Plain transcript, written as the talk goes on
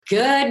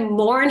Good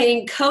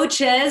morning,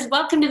 coaches.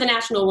 Welcome to the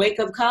National Wake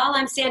Up Call.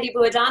 I'm Sandy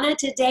Buadana.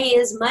 Today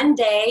is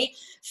Monday,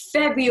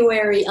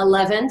 February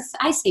 11th.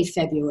 I say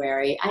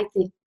February. I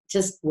think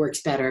just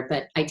works better,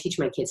 but I teach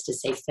my kids to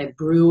say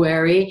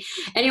February.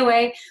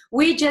 Anyway,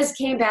 we just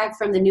came back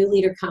from the New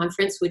Leader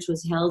Conference, which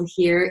was held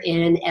here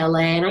in LA.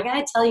 And I got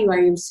to tell you, I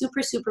am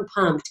super, super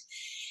pumped.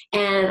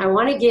 And I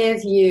want to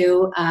give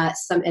you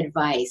some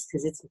advice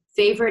because it's a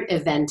favorite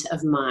event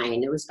of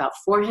mine. There was about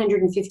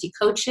 450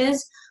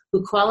 coaches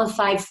who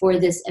qualified for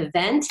this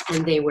event,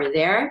 and they were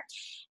there.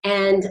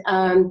 And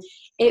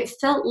it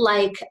felt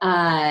like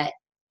a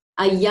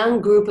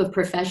young group of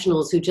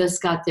professionals who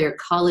just got their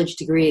college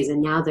degrees, and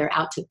now they're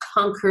out to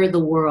conquer the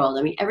world.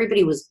 I mean,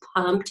 everybody was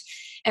pumped.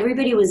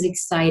 Everybody was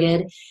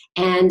excited.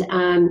 And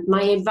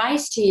my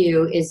advice to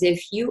you is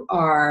if you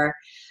are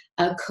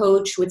a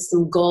coach with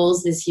some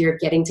goals this year of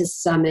getting to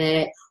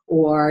Summit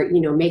or,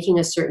 making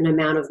a certain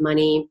amount of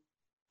money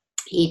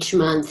each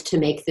month to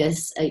make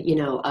this,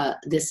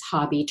 this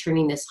hobby,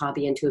 turning this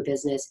hobby into a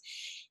business,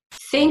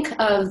 think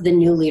of the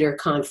New Leader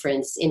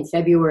Conference in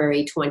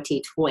February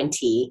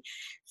 2020.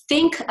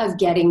 Think of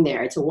getting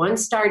there. It's a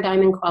one-star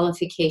diamond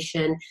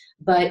qualification,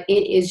 but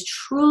it is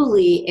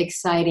truly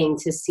exciting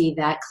to see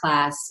that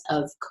class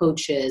of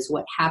coaches.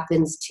 What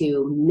happens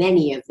to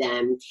many of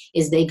them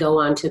is they go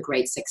on to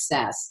great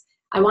success.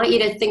 I want you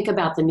to think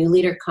about the New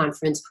Leader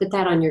Conference, put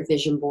that on your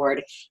vision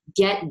board,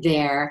 get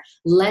there.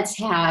 Let's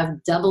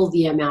have double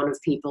the amount of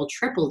people,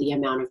 triple the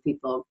amount of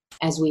people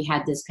as we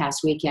had this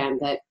past weekend.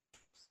 But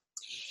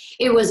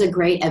it was a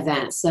great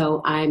event.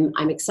 So I'm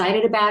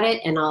excited about it,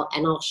 and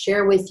I'll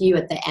share with you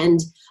at the end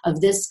of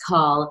this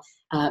call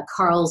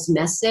Carl's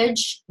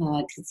message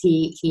because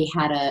he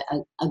had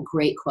a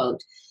great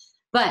quote.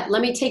 But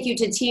let me take you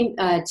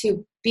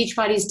to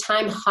Beachbody's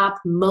Time Hop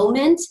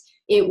moment.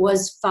 It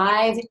was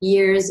 5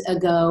 years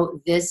ago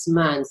this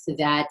month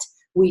that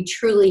we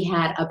truly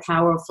had a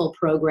powerful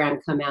program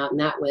come out, and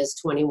that was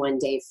 21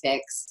 Day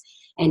Fix.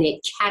 And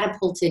it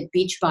catapulted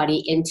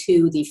Beachbody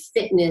into the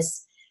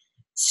fitness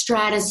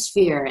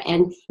stratosphere.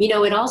 And,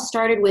 it all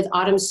started with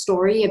Autumn's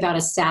story about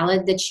a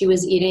salad that she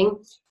was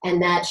eating,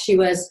 and that she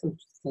was,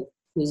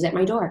 who's at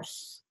my door?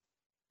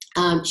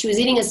 She was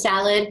eating a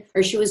salad,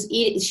 or she was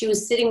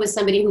sitting with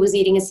somebody who was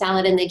eating a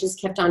salad, and they just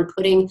kept on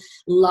putting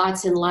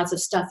lots and lots of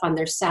stuff on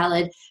their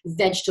salad,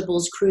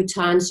 vegetables,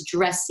 croutons,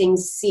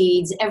 dressings,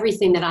 seeds,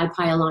 everything that I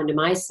pile onto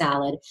my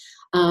salad.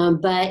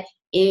 But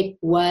it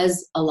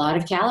was a lot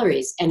of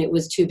calories, and it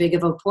was too big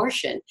of a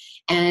portion.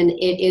 And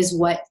it is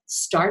what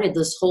started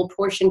this whole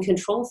portion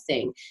control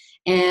thing.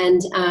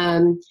 And,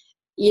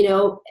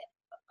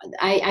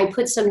 I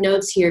put some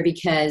notes here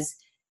because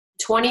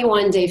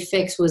 21 Day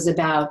Fix was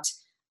about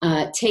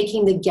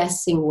taking the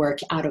guessing work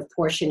out of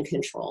portion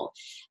control.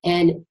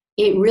 And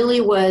it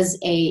really was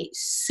a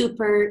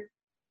super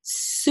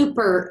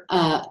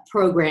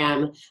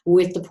program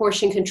with the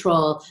portion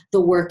control,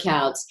 the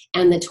workouts,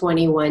 and the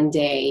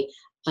 21-day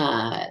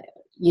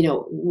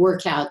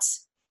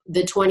workouts,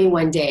 the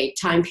 21-day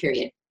time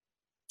period.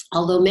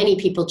 Although many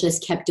people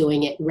just kept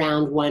doing it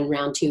round 1,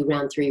 round 2,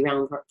 round 3,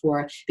 round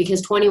 4, because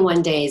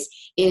 21 days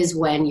is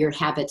when your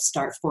habits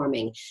start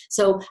forming.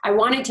 So I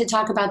wanted to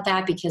talk about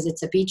that because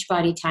it's a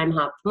Beachbody Time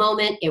Hop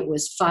moment. It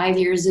was 5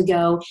 years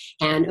ago.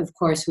 And of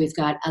course, we've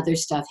got other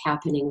stuff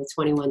happening with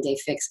 21 Day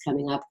Fix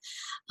coming up,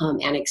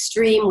 and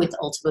Extreme with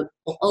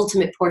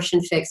Ultimate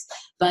Portion Fix.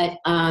 But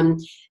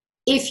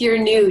if you're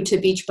new to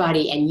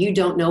Beachbody and you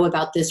don't know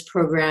about this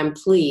program,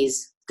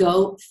 please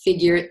go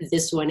figure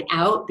this one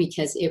out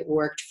because it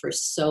worked for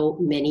so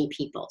many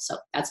people. So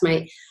that's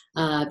my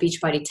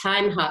Beachbody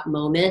Time Hop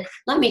moment.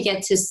 Let me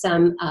get to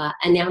some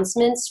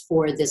announcements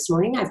for this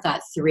morning. I've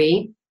got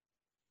 3.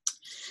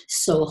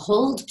 So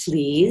hold,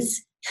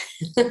 please.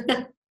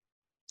 All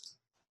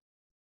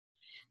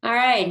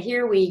right,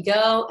 here we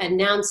go.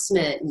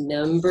 Announcement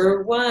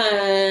number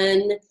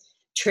 1.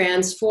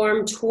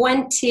 Transform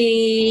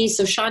 20.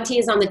 So Shanti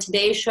is on the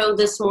Today Show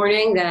this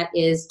morning. That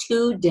is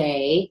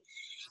today.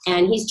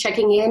 And he's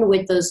checking in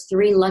with those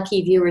 3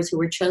 lucky viewers who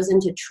were chosen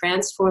to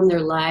transform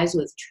their lives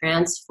with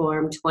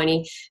Transform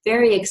 20.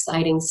 Very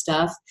exciting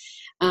stuff.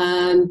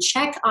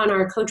 Check on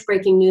our Coach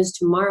Breaking News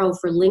tomorrow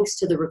for links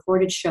to the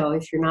recorded show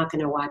if you're not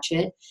going to watch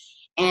it.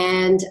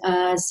 And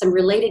some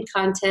related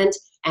content.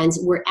 And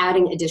we're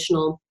adding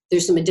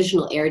there's some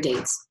additional air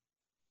dates.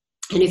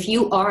 And if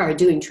you are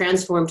doing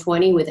Transform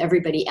 20 with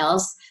everybody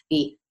else,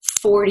 the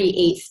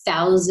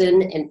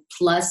 48,000 and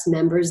plus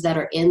members that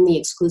are in the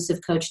exclusive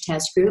coach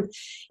test group,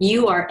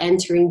 you are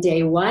entering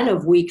day 1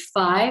 of week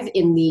 5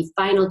 in the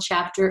final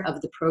chapter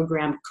of the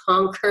program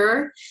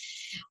Conquer.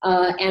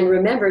 And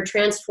remember,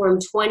 Transform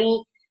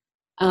 20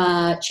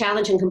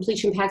 challenge and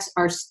completion packs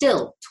are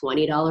still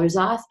 $20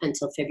 off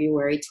until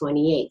February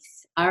 28th.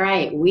 All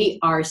right, we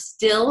are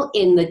still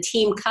in the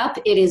Team Cup.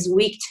 It is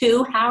week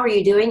 2. How are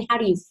you doing? How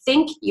do you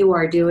think you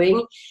are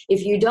doing?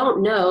 If you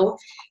don't know,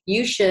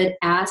 you should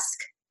ask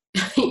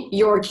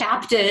your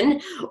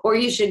captain, or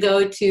you should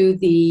go to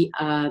the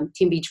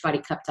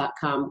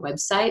teambeachbodycup.com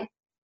website.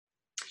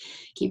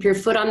 Keep your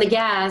foot on the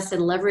gas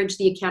and leverage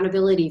the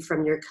accountability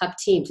from your CUP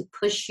team to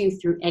push you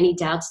through any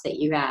doubts that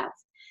you have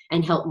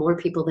and help more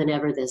people than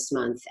ever this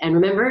month. And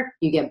remember,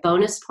 you get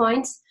bonus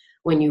points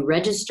when you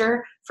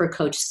register for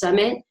Coach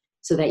Summit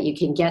so that you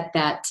can get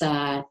that.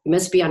 You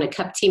must be on a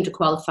CUP team to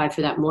qualify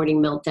for that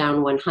Morning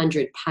Meltdown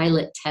 100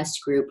 pilot test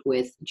group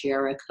with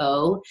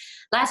Jericho.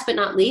 Last but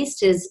not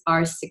least is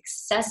our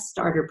Success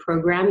Starter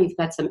program. You've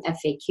got some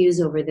FAQs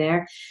over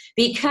there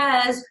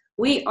because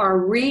we are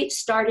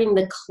restarting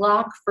the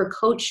clock for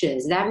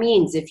coaches. That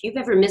means if you've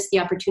ever missed the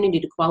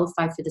opportunity to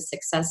qualify for the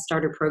Success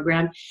Starter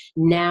program,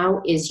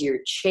 now is your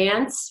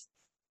chance.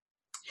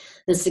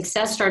 The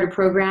Success Starter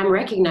program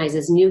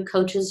recognizes new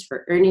coaches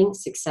for earning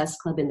Success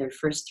Club in their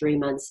first 3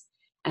 months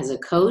as a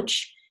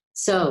coach.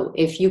 So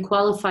if you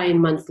qualify in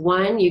month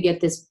 1, you get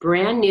this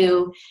brand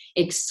new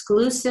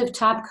exclusive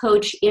top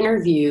coach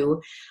interview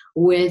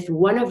with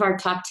one of our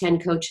top 10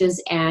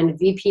 coaches and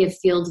VP of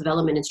Field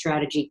Development and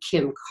Strategy,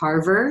 Kim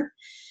Carver.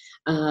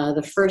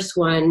 The first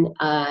one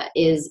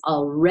is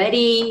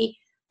already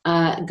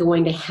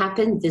going to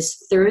happen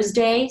this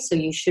Thursday, so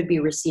you should be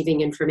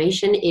receiving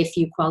information if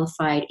you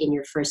qualified in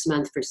your first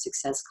month for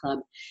Success Club.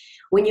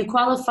 When you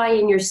qualify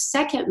in your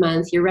second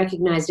month, you're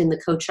recognized in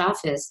the coach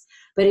office,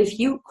 but if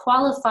you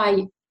qualify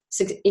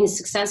in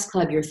Success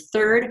Club your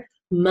third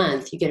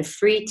month, you get a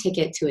free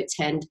ticket to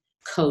attend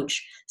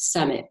Coach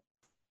Summit.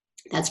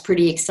 That's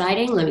pretty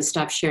exciting. Let me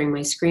stop sharing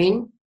my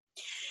screen.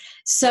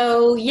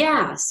 So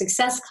yeah,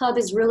 Success Club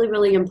is really,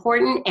 really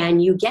important,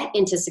 and you get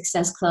into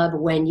Success Club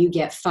when you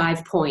get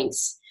 5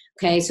 points.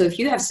 Okay, so if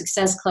you have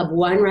Success Club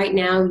 1 right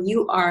now,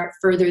 you are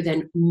further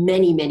than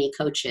many, many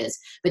coaches.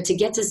 But to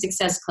get to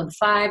Success Club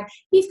 5,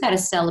 you've got to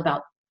sell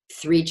about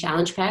 3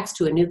 challenge packs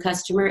to a new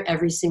customer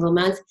every single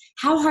month.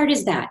 How hard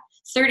is that?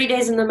 30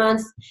 days in the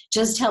month,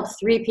 just help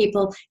 3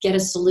 people get a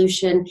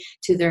solution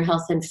to their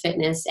health and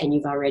fitness, and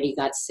you've already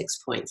got 6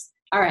 points.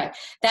 All right,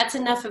 that's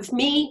enough of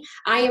me.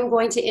 I am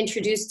going to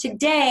introduce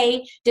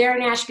today,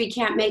 Darren Ashby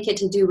can't make it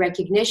to do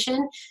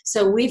recognition,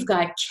 so we've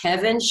got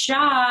Kevin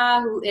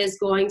Shaw, who is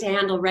going to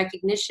handle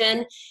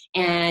recognition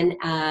and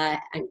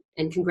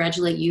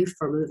congratulate you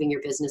for moving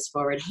your business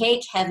forward. Hey,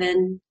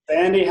 Kevin.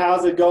 Sandy,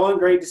 how's it going?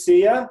 Great to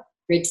see you.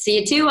 Great to see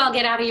you too. I'll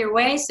get out of your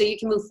way so you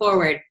can move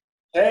forward.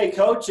 Hey,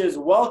 coaches,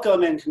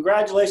 welcome and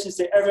congratulations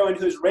to everyone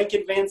who's rank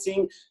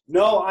advancing.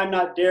 No, I'm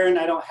not Darren.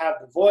 I don't have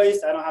the voice.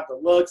 I don't have the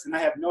looks, and I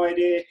have no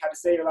idea how to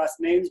say your last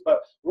names,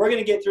 but we're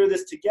going to get through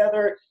this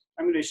together.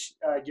 I'm going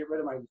to get rid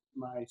of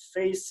my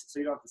face so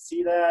you don't have to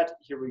see that.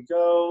 Here we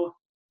go.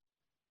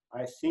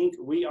 I think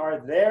we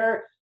are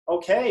there.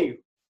 Okay,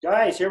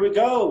 guys, here we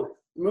go.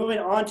 Moving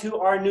on to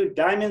our new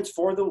diamonds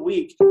for the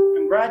week.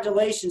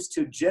 Congratulations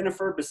to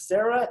Jennifer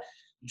Becerra,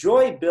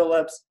 Joy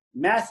Billups,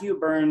 Matthew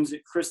Burns,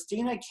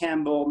 Christina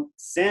Campbell,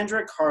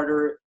 Sandra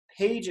Carter,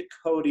 Paige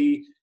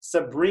Cody,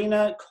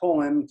 Sabrina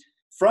Cohen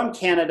from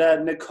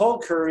Canada, Nicole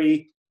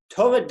Curry,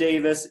 Tova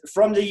Davis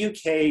from the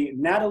UK,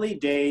 Natalie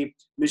Day,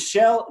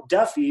 Michelle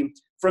Duffy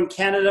from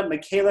Canada,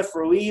 Michaela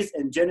Ruiz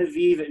and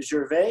Genevieve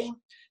Gervais,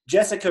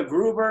 Jessica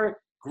Gruber,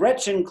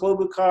 Gretchen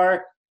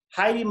Klobuchar,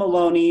 Heidi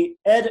Maloney,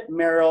 Ed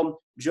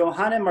Merrill,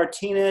 Johanna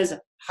Martinez,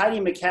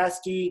 Heidi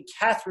McCaskey,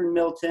 Catherine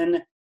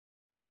Milton.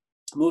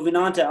 Moving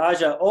on to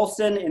Aja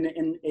Olsen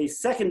in a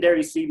secondary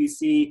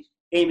CBC,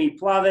 Amy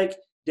Plavik,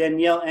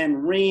 Danielle N.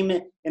 Ream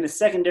in a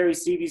secondary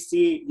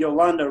CBC,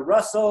 Yolanda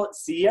Russell,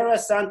 Sierra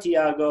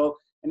Santiago,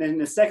 and in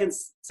the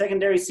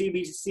secondary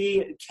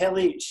CBC,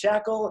 Kelly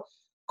Shackle,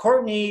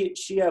 Courtney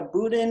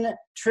Chiabudin,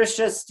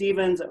 Trisha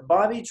Stevens,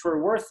 Bobby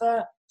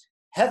Trewertha,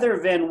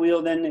 Heather Van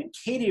Wielden,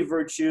 Katie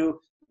Virtue,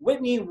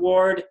 Whitney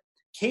Ward,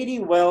 Katie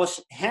Welsh,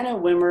 Hannah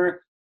Wimmer,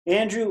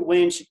 Andrew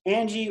Winch,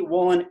 Angie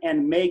Woolen,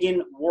 and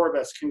Megan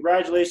Warbus.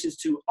 Congratulations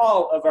to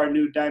all of our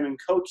new diamond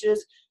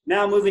coaches.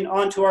 Now moving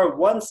on to our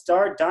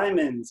one-star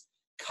diamonds.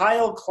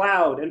 Kyle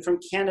Cloud, and from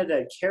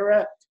Canada,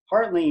 Kara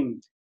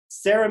Hartleam,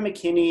 Sarah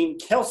McKinney,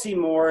 Kelsey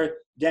Moore,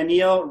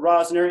 Danielle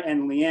Rosner,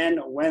 and Leanne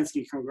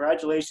Wensky.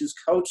 Congratulations,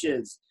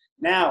 coaches.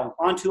 Now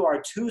on to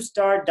our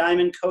two-star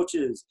diamond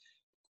coaches.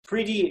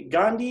 Preeti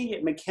Gandhi,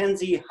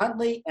 Mackenzie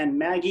Huntley, and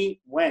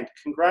Maggie Wendt.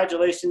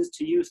 Congratulations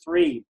to you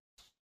 3.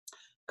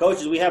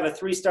 Coaches, we have a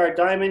 3-star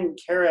diamond,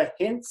 Kara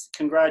Hintz.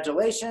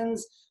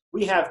 Congratulations.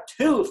 We have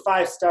 2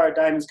 5-star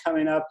diamonds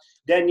coming up,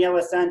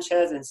 Daniela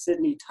Sanchez and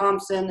Sydney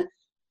Thompson.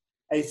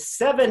 A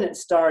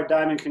 7-star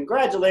diamond,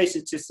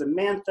 congratulations to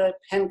Samantha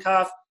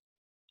Penkoff.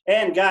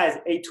 And guys,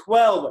 a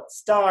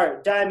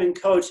 12-star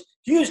diamond coach,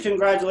 huge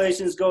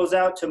congratulations goes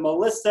out to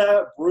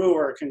Melissa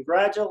Brewer.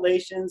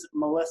 Congratulations,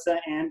 Melissa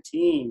and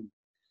team.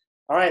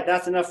 All right,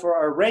 that's enough for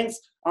our ranks.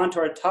 On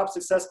to our top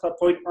Success Club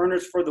point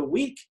earners for the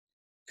week.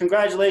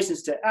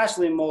 Congratulations to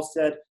Ashley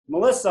Molstead,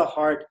 Melissa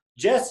Hart,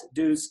 Jess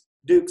Dukes,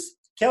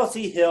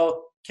 Kelsey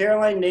Hill,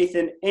 Caroline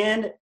Nathan,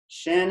 and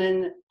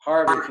Shannon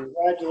Harvey.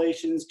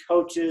 Congratulations,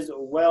 coaches.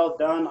 Well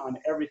done on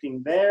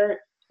everything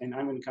there. And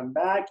I'm going to come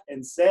back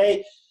and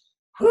say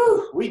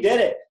Whew, we did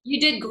it. You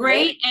did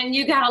great, and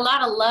you got a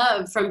lot of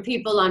love from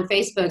people on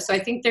Facebook, so I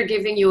think they're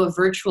giving you a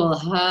virtual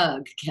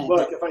hug, Kevin.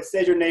 Look, if I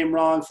said your name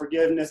wrong,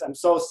 forgiveness. I'm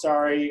so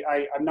sorry.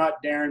 I'm not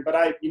Darren,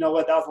 but you know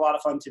what? That was a lot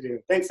of fun to do.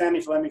 Thanks,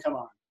 Sammy, for letting me come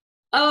on.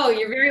 Oh,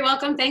 you're very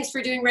welcome. Thanks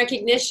for doing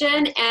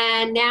recognition.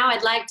 And now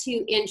I'd like to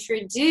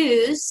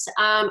introduce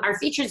our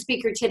featured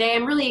speaker today.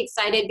 I'm really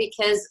excited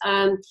because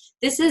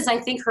this is, I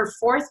think, her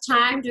 4th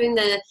time doing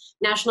the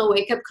National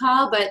Wake Up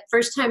Call, but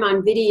first time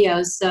on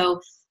video.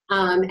 So,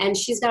 and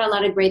she's got a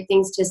lot of great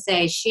things to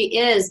say. She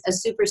is a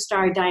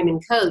superstar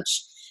diamond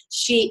coach.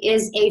 She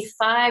is a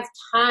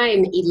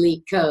 5-time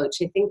elite coach.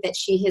 I think that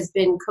she has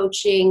been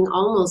coaching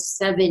almost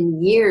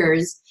 7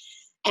 years.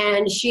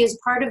 And she is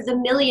part of the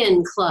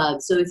Million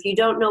Club. So if you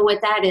don't know what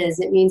that is,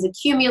 it means a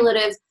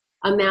cumulative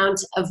amount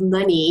of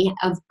money,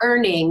 of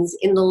earnings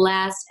in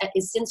the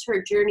since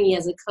her journey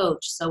as a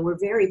coach. So we're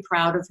very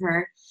proud of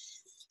her.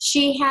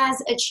 She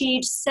has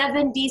achieved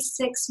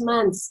 76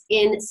 months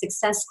in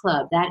Success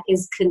Club. That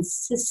is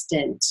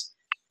consistent.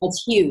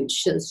 That's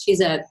huge. So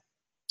she's a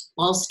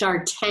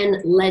All-Star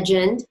 10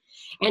 legend.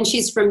 And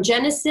she's from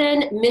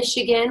Jenison,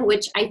 Michigan,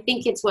 which I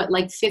think it's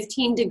like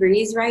 15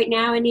 degrees right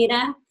now,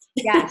 Anita?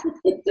 Yes.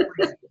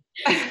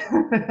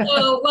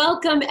 So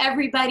welcome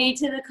everybody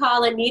to the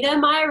call, Anita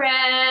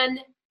Myron.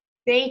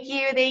 Thank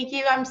you. Thank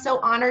you. I'm so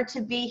honored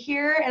to be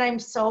here, and I'm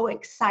so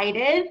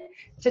excited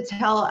to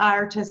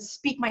to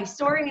speak my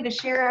story and to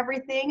share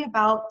everything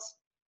about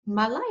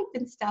my life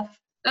and stuff.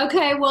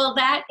 Okay, well,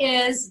 that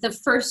is the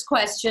first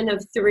question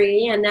of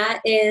 3, and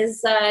that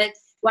is,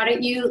 why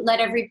don't you let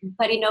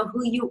everybody know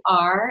who you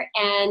are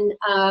and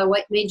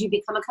what made you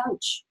become a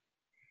coach?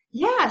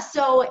 Yeah,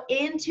 so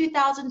in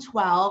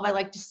 2012, I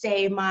like to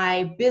say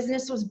my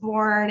business was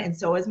born, and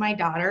so was my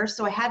daughter.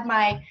 So I had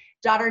my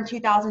daughter in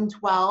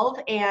 2012,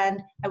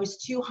 and I was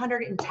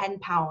 210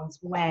 pounds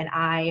when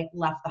I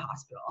left the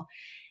hospital.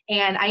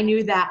 And I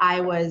knew that I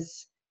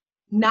was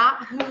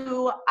not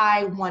who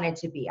I wanted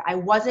to be. I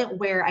wasn't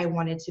where I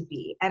wanted to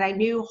be. And I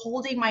knew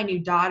holding my new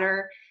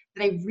daughter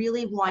that I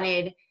really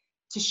wanted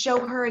to show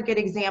her a good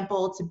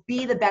example, to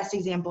be the best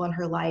example in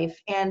her life.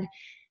 And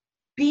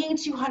being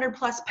 200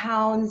 plus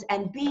pounds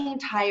and being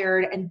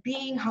tired and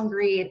being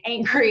hungry and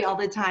angry all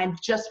the time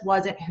just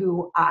wasn't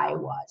who I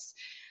was.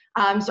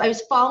 So I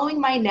was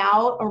following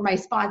my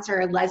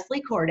sponsor,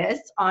 Leslie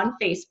Cordes, on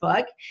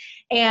Facebook,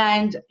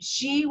 and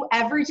she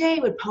every day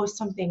would post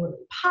something really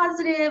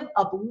positive,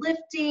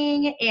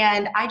 uplifting,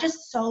 and I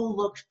just so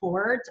looked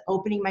forward to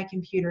opening my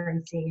computer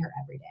and seeing her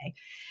every day.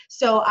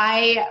 So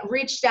I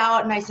reached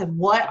out and I said,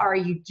 "What are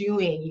you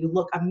doing? You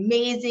look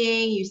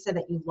amazing. You said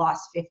that you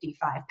lost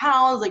 55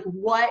 pounds. Like,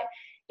 what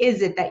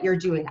is it that you're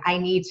doing? I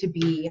need to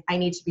be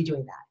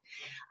doing that."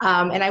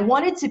 And I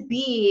wanted to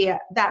be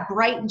that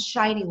bright and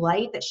shiny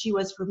light that she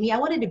was for me. I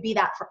wanted to be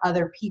that for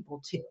other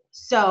people too.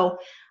 So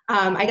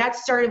I got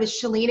started with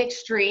Chalene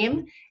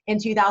Extreme in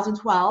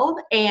 2012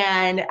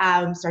 and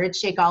started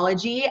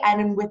Shakeology.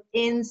 And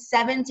within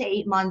 7 to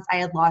 8 months, I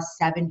had lost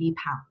 70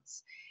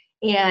 pounds.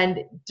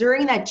 And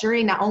during that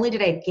journey, not only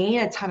did I gain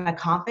a ton of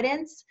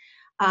confidence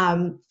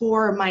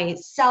for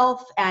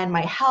myself and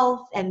my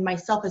health and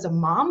myself as a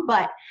mom,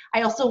 but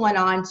I also went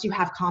on to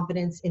have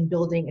confidence in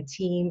building a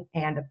team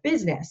and a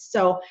business.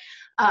 So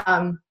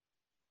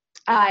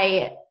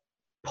I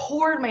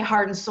poured my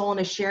heart and soul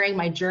into sharing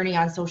my journey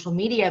on social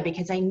media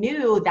because I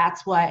knew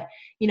that's what,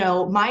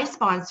 my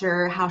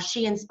sponsor, how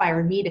she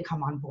inspired me to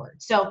come on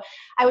board. So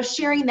I was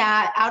sharing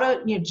that out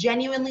of,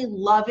 genuinely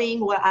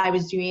loving what I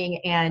was doing,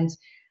 and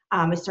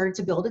I started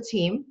to build a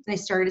team, and I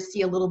started to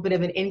see a little bit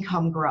of an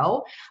income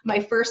grow. My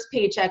first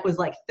paycheck was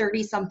like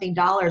 $30-something,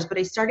 but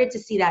I started to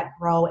see that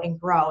grow and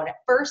grow. And at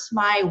first,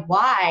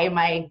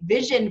 my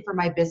vision for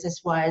my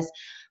business was,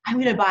 I'm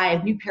going to buy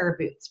a new pair of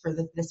boots for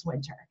this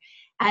winter.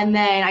 And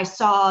then I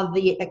saw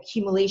the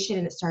accumulation,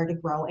 and it started to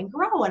grow and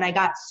grow. And I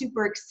got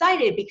super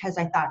excited because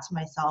I thought to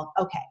myself,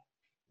 okay,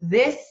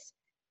 this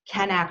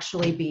can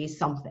actually be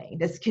something.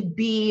 This could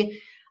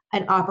be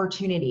an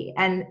opportunity.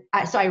 And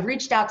so I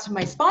reached out to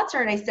my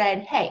sponsor and I said,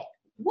 "Hey,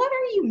 what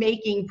are you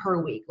making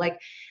per week? Like,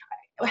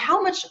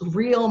 how much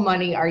real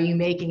money are you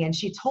making?" And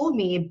she told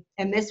me,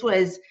 and this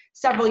was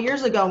several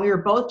years ago, and we were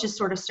both just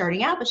sort of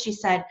starting out, but she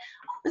said, "I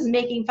was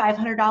making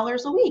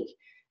 $500 a week."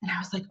 And I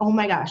was like, oh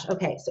my gosh,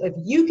 okay, so if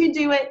you can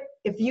do it,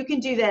 if you can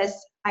do this,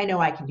 I know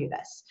I can do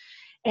this.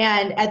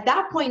 And at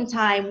that point in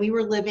time, we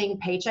were living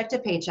paycheck to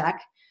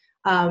paycheck.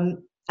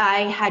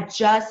 I had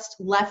just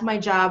left my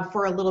job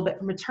for a little bit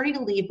for maternity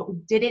leave, but we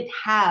didn't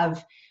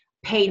have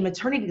paid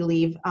maternity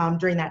leave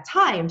during that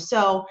time.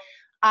 So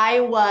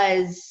I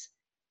was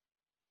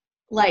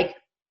like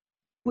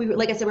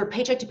I said, we're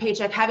paycheck to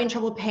paycheck, having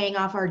trouble paying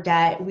off our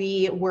debt.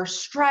 We were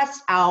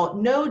stressed out,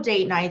 no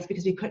date nights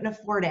because we couldn't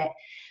afford it.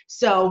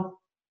 So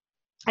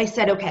I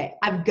said, okay,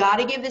 I've got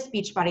to give this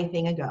Beachbody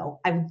thing a go.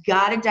 I've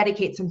got to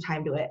dedicate some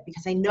time to it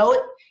because I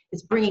know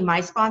it's bringing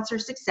my sponsor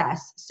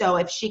success. So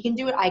if she can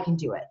do it, I can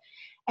do it.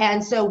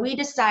 And so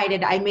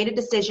I made a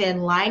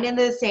decision, line in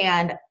the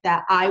sand,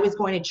 that I was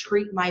going to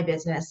treat my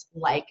business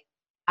like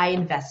I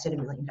invested $1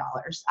 million.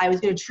 I was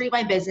going to treat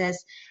my business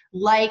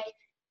like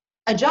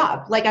a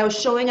job, like I was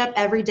showing up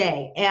every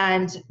day.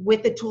 And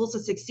with the Tools to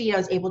Succeed, I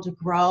was able to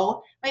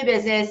grow my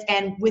business.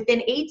 And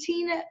within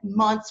 18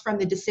 months from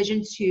the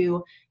decision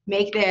to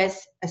make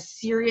this a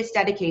serious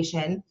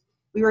dedication,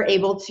 we were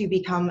able to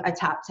become a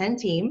top 10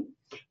 team.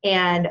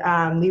 And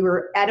we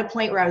were at a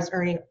point where I was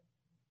earning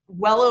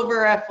well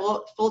over a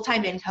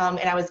full-time income,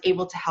 and I was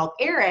able to help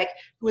Eric,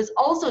 who was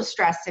also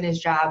stressed in his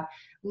job,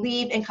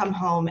 leave and come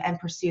home and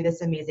pursue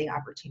this amazing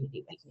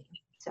opportunity with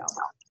me. So.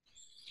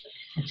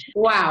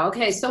 Wow.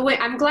 Okay. So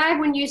I'm glad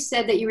when you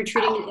said that you were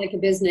treating it like a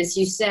business,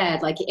 you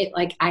said like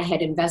I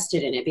had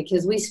invested in it,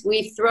 because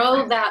we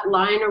throw that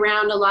line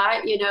around a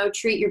lot,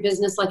 treat your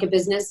business like a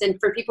business. And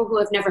for people who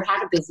have never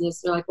had a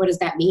business, they're like, what does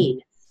that mean?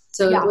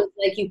 So It was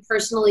like you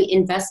personally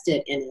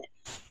invested in it.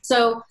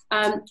 So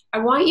I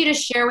want you to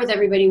share with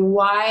everybody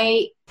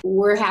why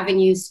we're having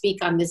you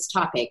speak on this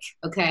topic.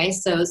 Okay.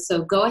 So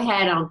go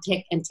ahead and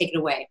take it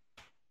away.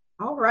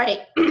 All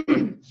right.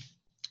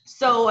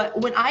 So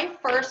when I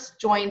first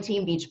joined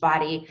Team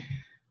Beachbody,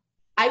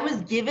 I was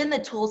given the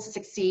Tools to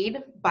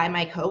Succeed by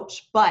my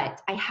coach,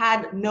 but I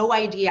had no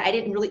idea. I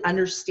didn't really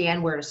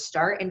understand where to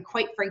start, and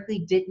quite frankly,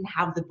 didn't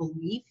have the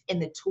belief in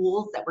the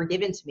tools that were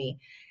given to me.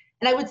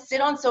 And I would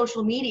sit on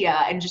social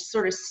media and just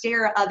sort of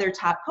stare at other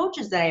top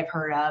coaches that I've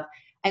heard of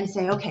and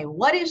say, okay,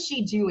 what is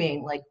she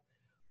doing? Like,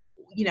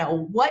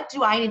 what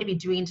do I need to be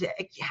doing to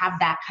have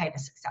that kind of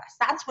success?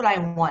 That's what I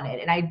wanted.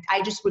 And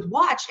I just would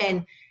watch,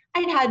 and I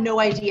had no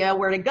idea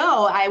where to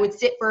go. I would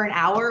sit for an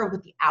hour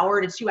with the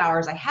hour to 2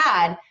 hours I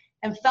had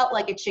and felt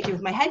like a chicken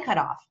with my head cut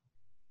off.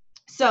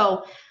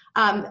 So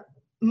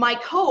my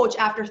coach,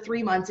 after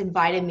 3 months,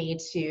 invited me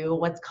to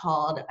what's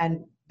called,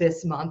 and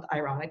this month,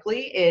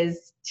 ironically,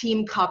 is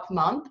Team Cup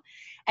month.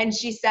 And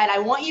she said, I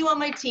want you on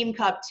my Team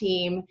Cup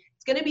team.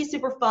 It's going to be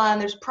super fun.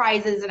 There's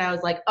prizes. And I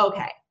was like,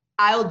 okay,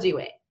 I'll do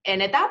it.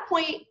 And at that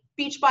point,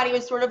 Beachbody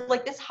was sort of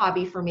like this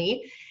hobby for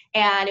me.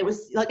 And it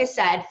was, like I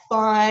said,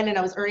 fun, and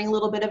I was earning a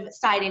little bit of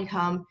side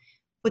income.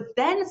 But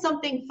then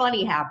something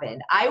funny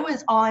happened. I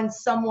was on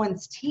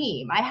someone's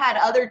team. I had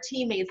other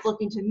teammates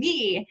looking to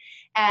me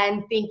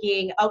and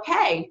thinking,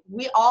 okay,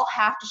 we all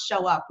have to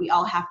show up. We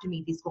all have to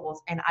meet these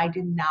goals. And I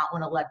did not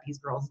want to let these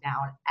girls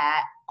down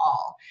at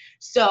all.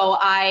 So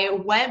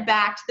I went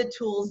back to the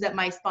tools that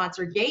my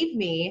sponsor gave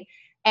me.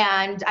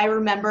 And I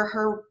remember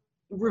her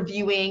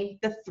reviewing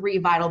the 3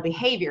 vital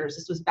behaviors.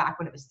 This was back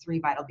when it was 3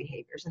 vital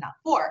behaviors and not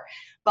 4.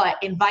 But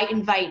invite,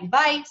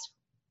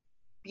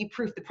 be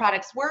proof the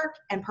products work,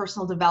 and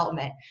personal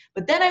development.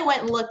 But then I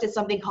went and looked at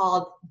something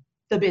called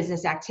the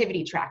Business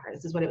Activity Tracker.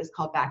 This is what it was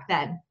called back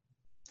then,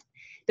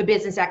 the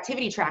Business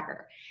Activity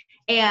Tracker.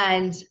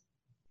 And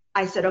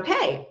I said,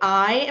 okay,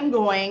 I am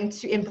going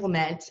to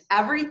implement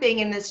everything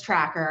in this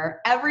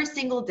tracker every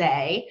single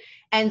day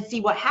and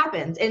see what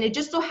happens. And it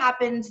just so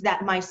happens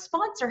that my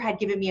sponsor had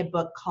given me a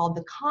book called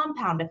The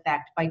Compound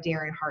Effect by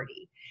Darren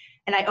Hardy.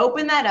 And I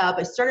opened that up,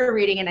 I started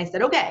reading, and I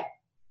said, okay,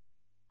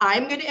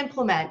 I'm going to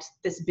implement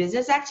this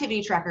business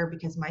activity tracker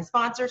because my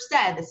sponsor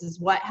said this is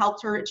what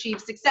helped her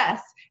achieve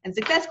success and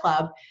Success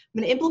Club. I'm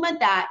going to implement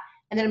that,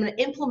 and then I'm going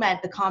to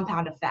implement the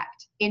compound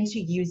effect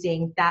into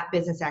using that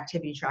business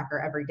activity tracker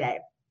every day.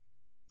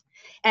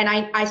 And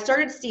I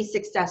started to see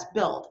success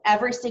build.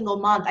 Every single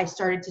month, I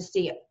started to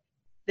see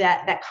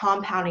that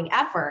compounding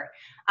effort.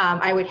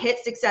 I would hit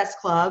Success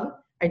Club,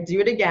 I'd do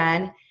it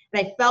again,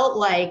 and I felt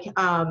like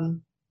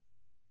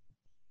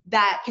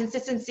that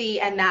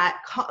consistency and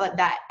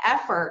that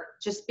effort,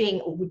 just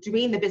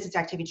doing the business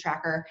activity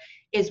tracker,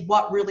 is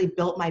what really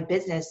built my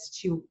business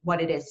to what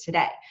it is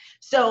today.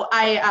 So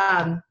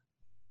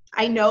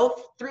I know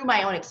through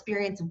my own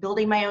experience of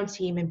building my own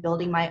team and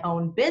building my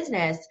own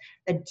business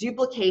that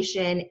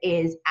duplication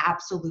is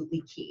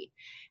absolutely key.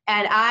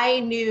 And I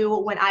knew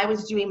when I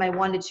was doing my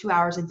 1 to 2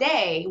 hours a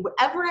day,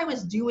 whatever I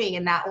was doing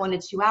in that 1 to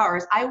 2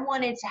 hours, I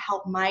wanted to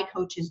help my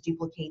coaches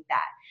duplicate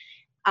that.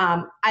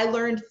 I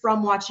learned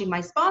from watching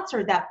my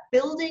sponsor that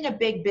building a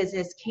big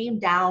business came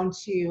down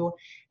to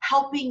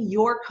helping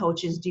your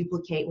coaches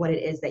duplicate what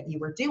it is that you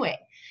were doing.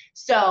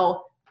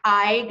 So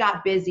I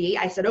got busy.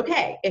 I said,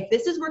 okay, if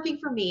this is working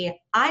for me,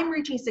 I'm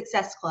reaching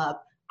Success Club.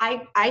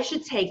 I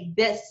should take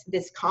this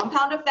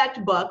Compound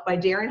Effect book by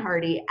Darren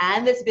Hardy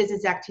and this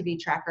business activity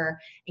tracker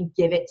and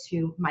give it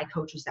to my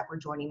coaches that were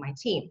joining my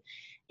team.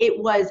 It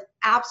was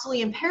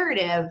absolutely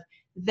imperative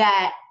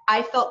that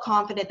I felt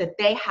confident that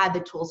they had the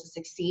tools to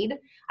succeed.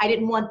 I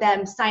didn't want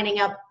them signing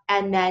up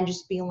and then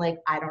just being like,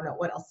 I don't know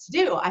what else to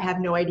do. I have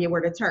no idea where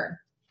to turn.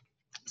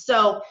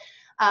 So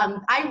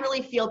I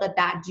really feel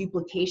that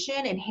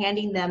duplication and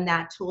handing them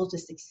that tool to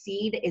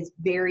succeed is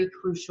very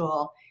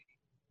crucial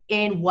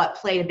in what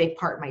played a big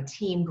part in my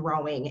team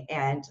growing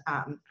and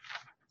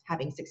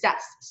having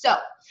success. So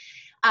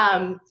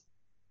I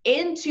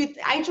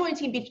joined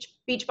Team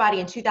Beachbody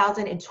in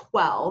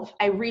 2012.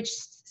 I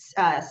reached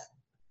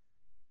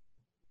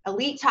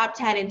Elite Top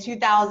 10 in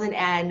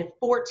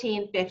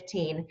 2014,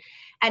 15.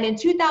 And in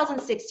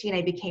 2016,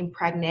 I became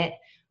pregnant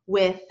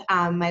with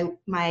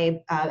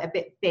my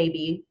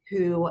baby,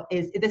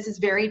 this is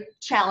very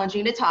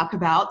challenging to talk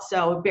about,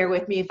 so bear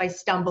with me if I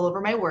stumble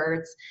over my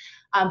words.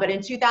 But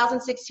in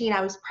 2016, I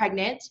was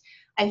pregnant.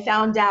 I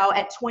found out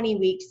at 20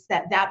 weeks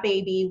that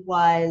baby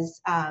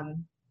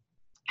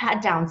had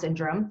Down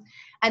syndrome.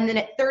 And then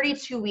at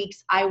 32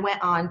 weeks, I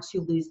went on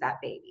to lose that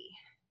baby.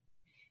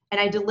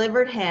 And I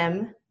delivered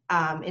him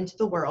into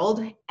the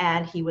world,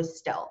 and he was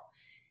still.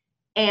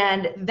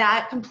 And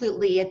that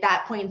completely, at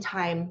that point in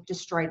time,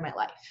 destroyed my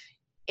life.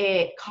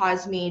 It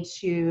caused me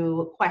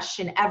to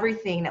question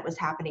everything that was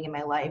happening in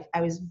my life.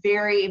 I was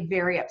very,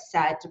 very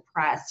upset,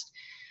 depressed.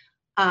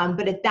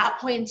 But at that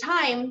point in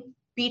time,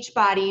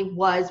 Beachbody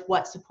was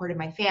what supported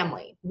my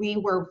family. We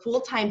were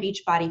full-time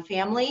Beachbody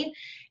family.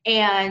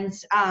 And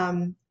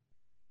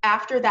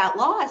after that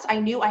loss, I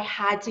knew I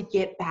had to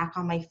get back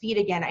on my feet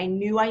again. I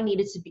knew I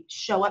needed to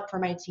show up for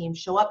my team,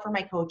 show up for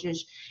my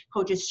coaches,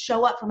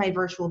 show up for my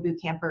virtual boot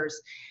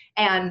campers.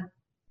 And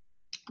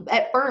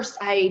at first,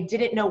 I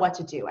didn't know what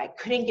to do. I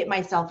couldn't get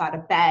myself out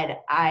of bed.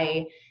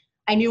 I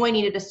knew I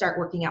needed to start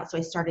working out, so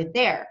I started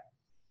there.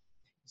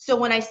 So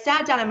when I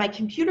sat down at my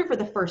computer for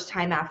the first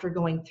time after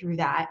going through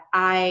that,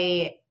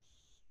 I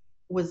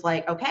was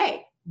like,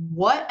 okay,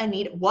 what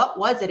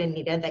was it,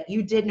 Anita, that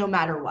you did no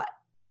matter what?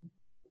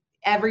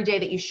 Every day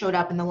that you showed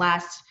up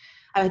I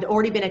had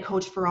already been a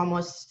coach for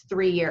almost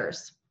 3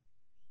 years.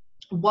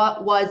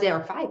 What was it, or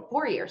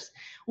 4 years?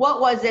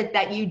 What was it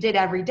that you did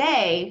every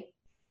day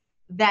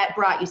that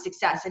brought you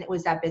success? And it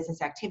was that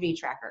business activity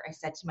tracker. I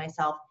said to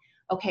myself,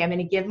 okay, I'm going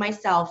to give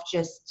myself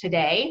just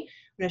today.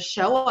 I'm going to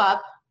show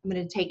up. I'm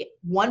going to take it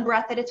one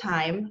breath at a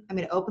time. I'm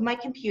going to open my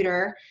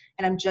computer,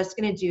 and I'm just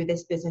going to do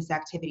this business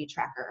activity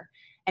tracker.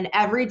 And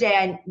every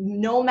day,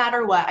 no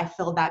matter what, I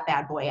filled that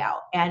bad boy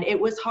out. And it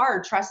was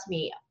hard, trust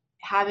me,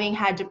 having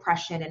had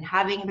depression and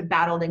having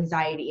battled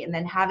anxiety and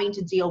then having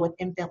to deal with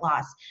infant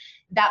loss.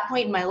 That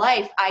point in my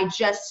life, I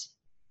just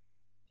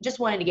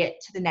wanted to get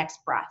to the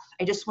next breath.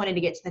 I just wanted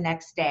to get to the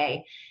next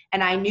day.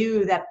 And I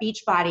knew that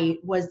Beachbody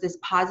was this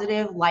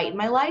positive light in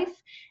my life,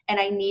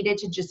 and I needed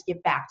to just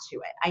get back to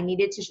it. I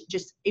needed to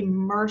just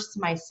immerse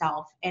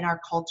myself in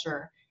our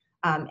culture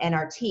and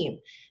our team.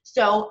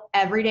 So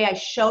every day I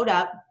showed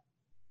up,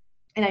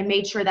 and I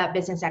made sure that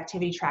business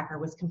activity tracker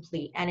was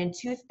complete. And in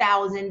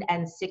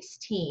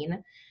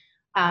 2016,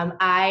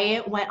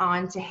 I went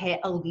on to hit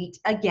elite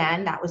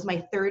again. That was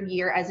my 3rd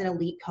year as an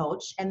elite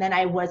coach. And then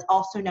I was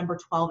also number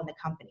 12 in the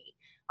company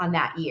on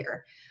that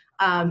year.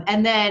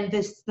 And then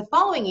the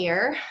following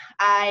year,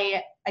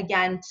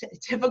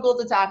 typical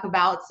to talk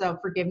about, so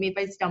forgive me if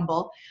I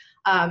stumble.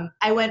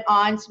 I went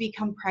on to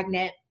become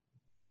pregnant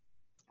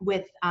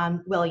with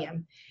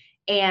William.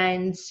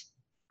 And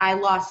I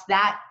lost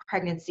that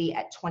pregnancy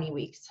at 20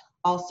 weeks.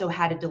 Also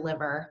had to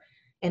deliver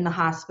in the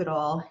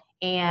hospital.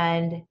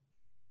 And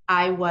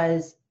I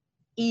was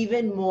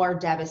even more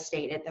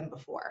devastated than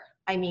before.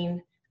 I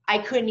mean, I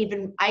couldn't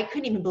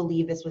even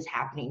believe this was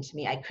happening to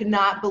me. I could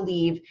not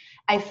believe.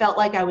 I felt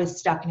like I was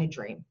stuck in a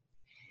dream.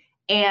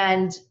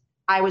 And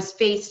I was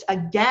faced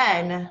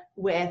again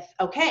with,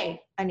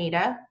 okay,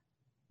 Anita,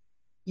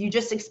 you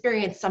just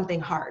experienced something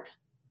hard.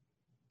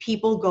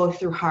 People go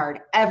through hard.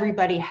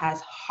 Everybody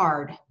has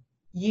hard.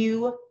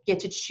 You get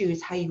to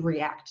choose how you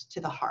react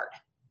to the hard.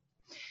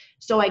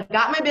 So I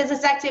got my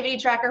business activity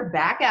tracker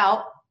back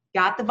out,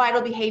 got the vital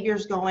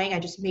behaviors going. I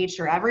just made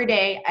sure every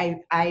day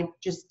I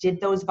just did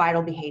those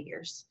vital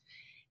behaviors.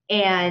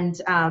 And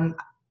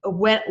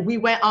we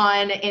went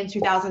on in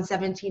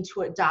 2017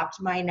 to adopt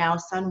my now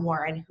son,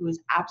 Warren, who's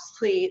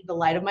absolutely the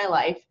light of my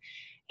life.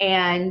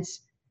 And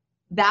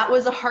that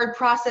was a hard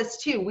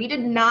process too. We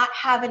did not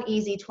have an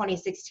easy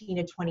 2016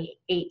 to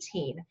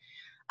 2018.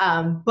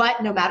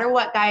 But no matter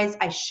what, guys,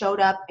 I showed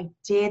up, I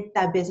did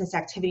that business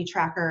activity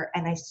tracker,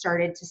 and I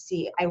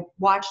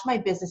watched my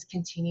business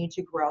continue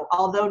to grow.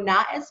 Although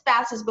not as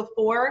fast as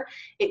before,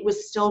 it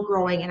was still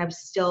growing, and I'm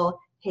still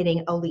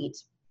hitting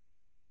elite.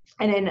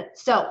 And then,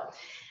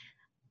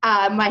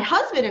 my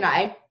husband and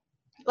I,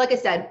 like I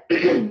said,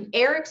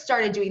 Eric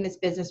started doing this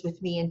business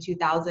with me in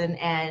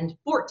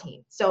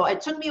 2014. So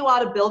it took me a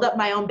while to build up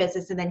my own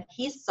business, and then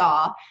he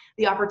saw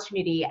the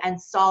opportunity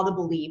and saw the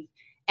belief.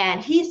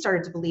 And he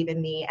started to believe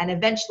in me. And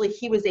eventually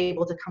he was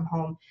able to come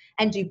home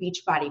and do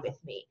Beachbody with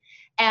me.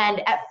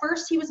 And at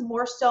first he was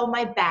more so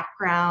my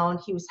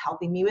background. He was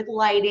helping me with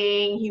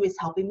lighting. He was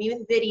helping me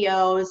with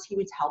videos. He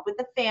would help with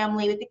the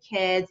family, with the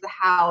kids, the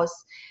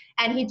house.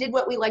 And he did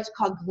what we like to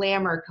call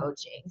glamour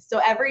coaching.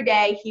 So every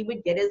day he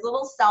would get his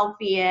little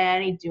selfie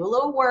in, he'd do a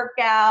little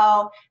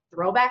workout,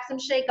 throw back some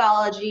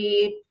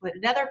Shakeology, put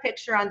another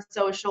picture on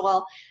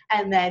social,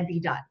 and then be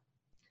done.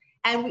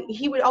 And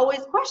he would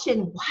always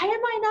question, why am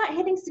I not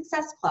hitting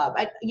Success Club?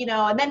 And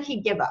then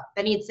he'd give up.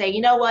 Then he'd say,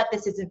 you know what,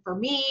 this isn't for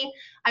me.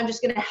 I'm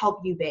just going to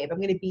help you, babe. I'm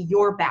going to be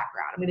your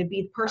background. I'm going to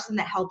be the person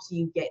that helps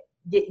you get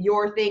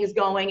your things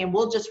going, and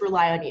we'll just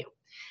rely on you.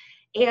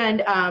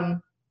 And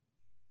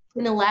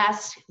in the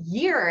last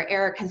year,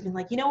 Eric has been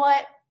like, you know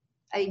what?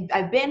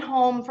 I've been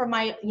home from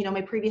my,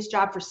 my previous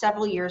job for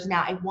several years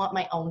now. I want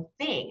my own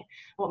thing.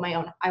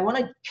 I want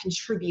to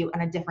contribute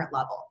on a different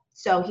level.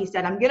 So he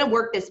said, I'm going to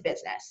work this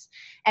business.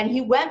 And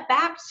he went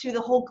back to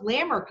the whole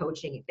glamour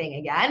coaching thing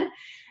again.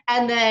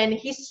 And then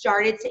he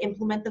started to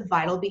implement the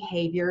vital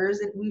behaviors,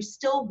 and we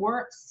still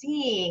weren't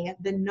seeing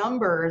the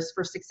numbers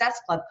for Success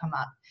Club come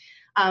up.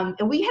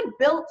 And we had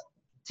built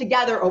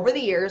together over the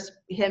years,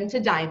 him to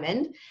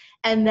Diamond,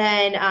 and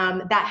then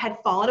that had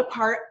fallen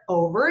apart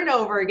over and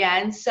over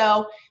again.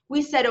 So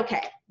we said,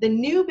 okay, the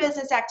new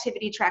business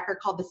activity tracker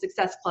called the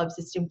Success Club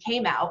system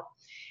came out.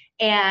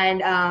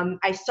 And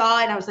I saw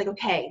it and I was like,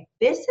 okay,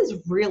 this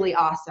is really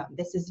awesome.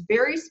 This is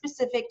very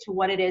specific to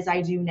what it is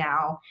I do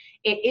now.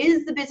 It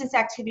is the business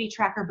activity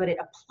tracker, but it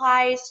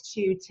applies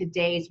to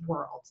today's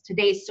world,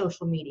 today's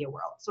social media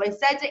world. So I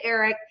said to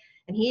Eric,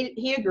 and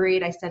he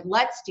agreed. I said,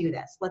 let's do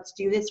this. Let's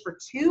do this for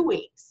 2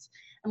 weeks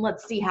and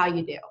let's see how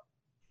you do.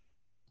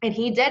 And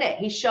he did it.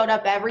 He showed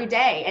up every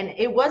day, and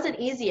it wasn't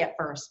easy at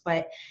first,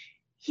 but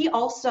he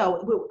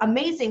also,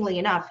 amazingly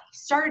enough, he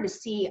started to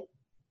see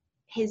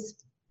his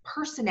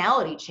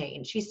personality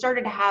change. He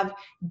started to have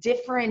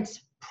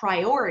different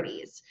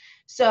priorities.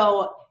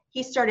 So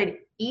he started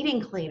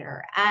eating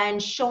cleaner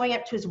and showing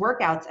up to his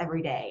workouts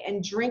every day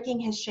and drinking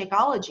his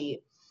Shakeology.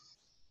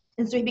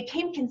 And so he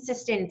became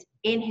consistent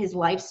in his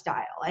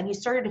lifestyle, and he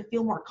started to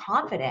feel more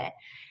confident.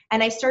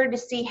 And I started to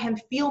see him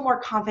feel more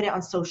confident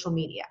on social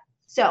media.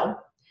 So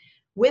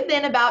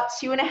within about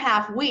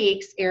 2.5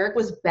 weeks, Eric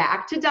was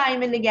back to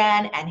Diamond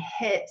again and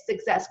hit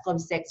Success Club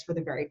 6 for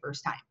the very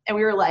first time. And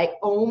we were like,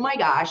 oh my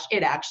gosh,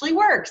 it actually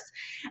works.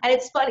 And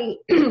it's funny,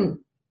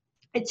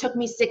 it took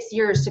me 6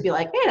 years to be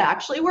like, it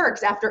actually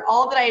works. After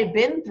all that I had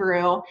been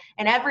through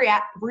and every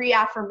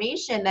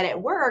reaffirmation that it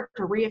worked,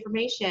 or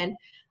reaffirmation,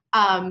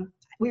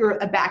 we were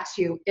back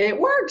to, it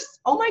works.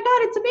 Oh my God,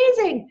 it's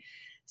amazing.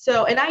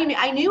 So, and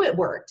I knew it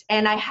worked,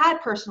 and I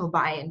had personal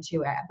buy-in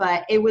to it,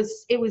 but it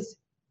was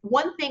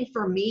one thing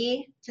for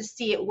me to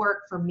see it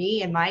work for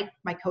me and my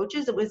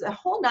coaches. It was a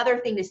whole nother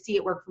thing to see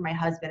it work for my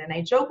husband. And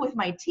I joke with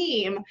my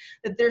team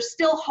that there's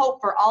still hope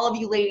for all of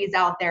you ladies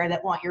out there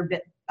that want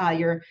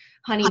your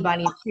honey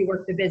bunnies to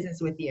work the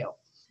business with you.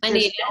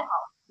 Anita,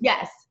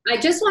 yes. I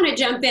just want to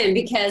jump in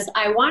because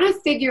I want to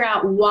figure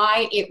out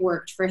why it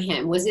worked for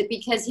him. Was it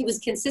because he was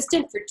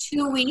consistent for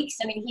 2 weeks?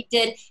 I mean, he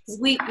did, because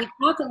we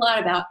talk a lot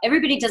about,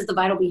 everybody does the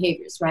vital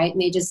behaviors, right?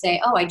 And they just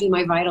say, oh, I do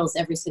my vitals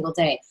every single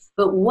day.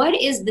 But what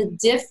is the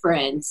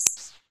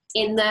difference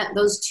in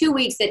those 2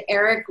 weeks that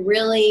Eric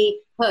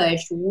really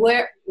pushed?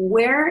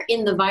 Where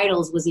in the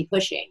vitals was he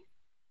pushing?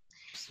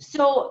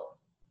 So,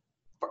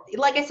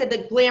 like I said,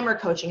 the glamour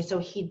coaching. So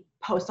he'd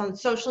post on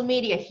social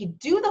media, he'd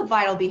do the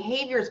vital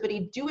behaviors, but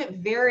he'd do it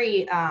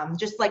very,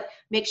 just like,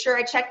 make sure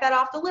I check that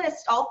off the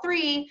list, all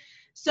 3.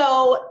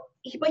 So,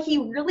 but he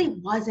really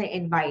wasn't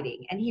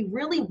inviting, and he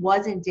really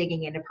wasn't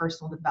digging into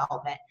personal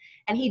development,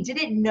 and he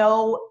didn't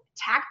know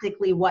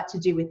tactically what to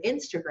do with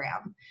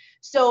Instagram.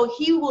 So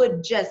he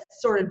would just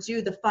sort of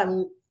do the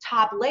fun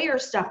top layer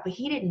stuff, but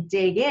he didn't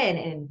dig in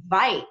and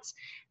invite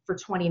for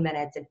 20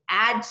 minutes and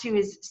add to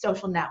his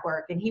social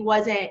network. And he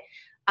wasn't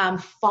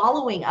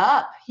following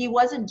up. He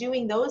wasn't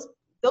doing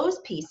those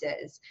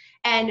pieces.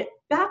 And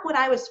back when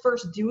I was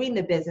first doing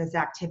the business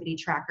activity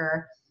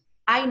tracker,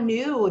 I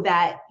knew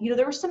that,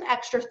 there were some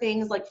extra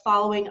things like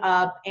following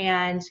up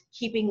and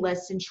keeping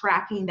lists and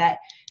tracking that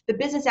the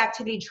business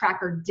activity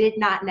tracker did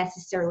not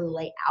necessarily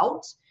lay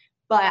out,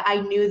 but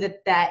I knew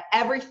that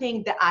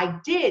everything that I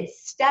did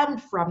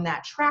stemmed from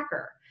that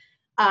tracker.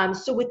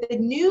 So with the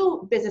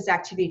new business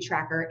activity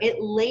tracker,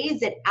 it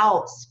lays it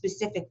out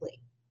specifically.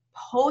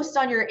 Post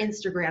on your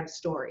Instagram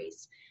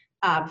stories,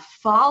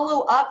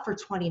 follow up for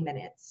 20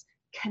 minutes,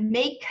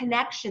 make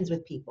connections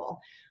with people.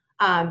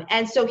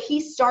 And so he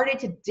started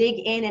to dig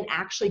in and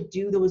actually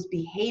do those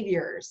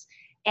behaviors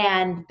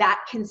and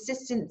that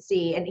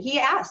consistency. And he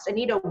asked,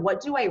 Anita,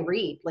 what do I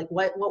read? Like,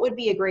 what would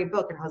be a great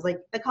book? And I was like,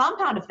 The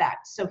Compound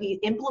Effect. So he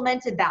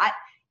implemented that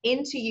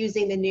into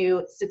using the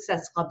new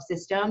Success Club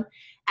system.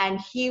 And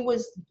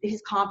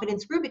his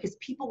confidence grew because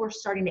people were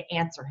starting to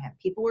answer him.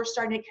 People were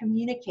starting to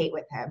communicate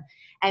with him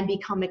and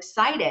become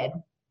excited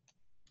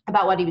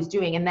about what he was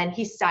doing. And then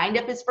he signed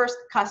up his first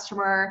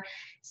customer,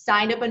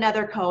 signed up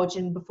another coach,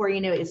 and before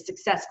you know it, it's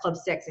Success Club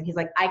 6. And he's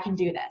like, I can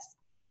do this.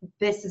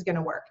 This is going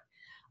to work.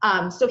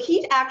 So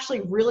he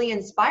actually really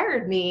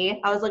inspired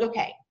me. I was like,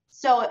 okay,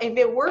 so if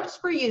it works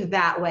for you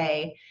that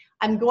way,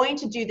 I'm going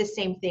to do the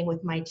same thing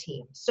with my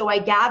team. So I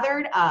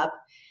gathered up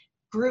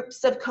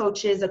groups of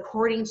coaches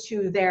according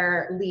to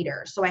their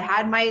leaders. So I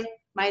had my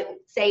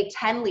say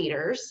 10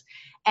 leaders,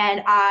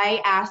 and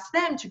I asked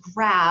them to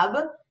grab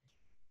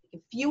a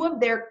few of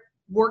their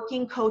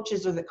working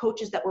coaches or the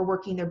coaches that were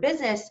working their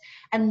business,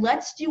 and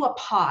let's do a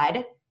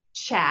pod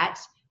chat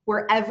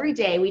where every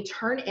day we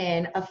turn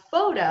in a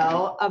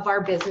photo of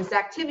our business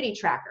activity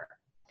tracker.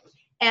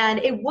 And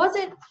it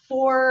wasn't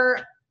for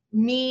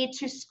me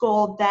to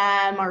scold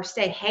them or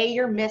say, hey,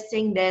 you're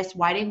missing this.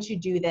 Why didn't you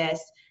do this?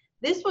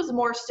 This was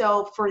more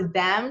so for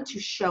them to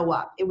show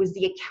up. It was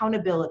the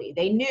accountability.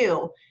 They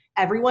knew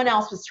Everyone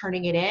else was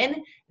turning it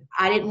in.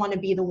 I didn't want to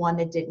be the one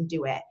that didn't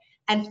do it.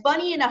 And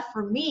funny enough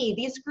for me,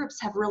 these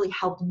groups have really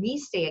helped me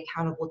stay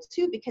accountable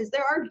too, because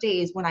there are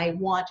days when I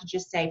want to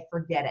just say,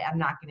 forget it, I'm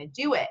not going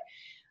to do it.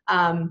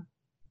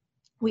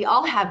 We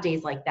all have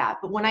days like that.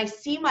 But when I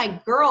see my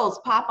girls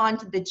pop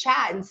onto the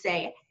chat and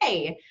say,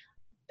 hey,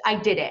 I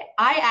did it.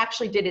 I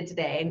actually did it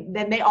today. And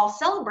then they all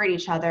celebrate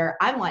each other.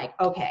 I'm like,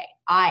 okay,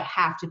 I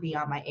have to be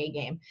on my A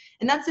game.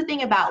 And that's the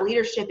thing about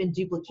leadership and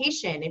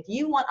duplication. If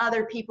you want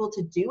other people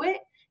to do it,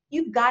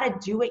 you've got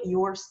to do it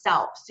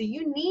yourself. So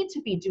you need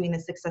to be doing the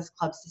Success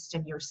Club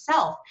system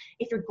yourself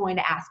if you're going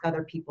to ask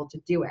other people to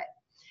do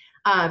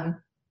it.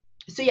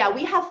 So yeah,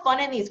 we have fun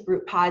in these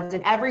group pods,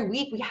 and every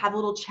week we have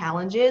little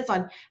challenges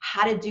on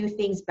how to do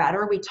things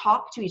better. We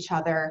talk to each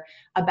other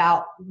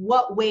about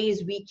what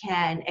ways we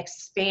can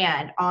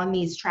expand on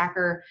these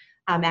tracker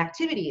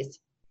activities.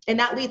 And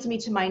that leads me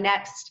to my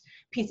next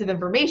piece of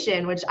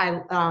information, which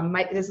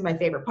this is my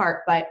favorite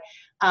part, but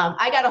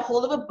I got a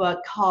hold of a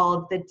book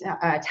called The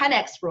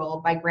 10X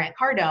Rule by Grant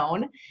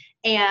Cardone.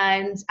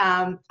 And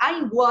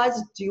I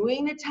was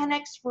doing the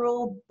 10X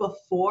Rule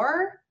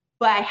before,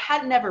 but I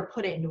had never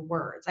put it into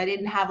words. I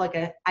didn't have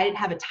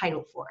a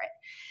title for it.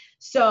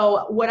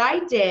 So what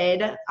I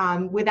did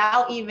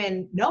without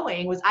even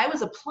knowing was I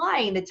was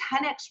applying the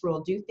 10X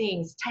rule, do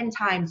things 10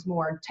 times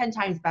more, 10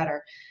 times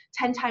better,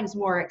 10 times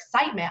more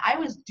excitement. I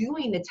was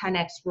doing the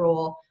 10X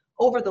rule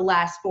over the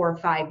last 4 or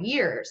 5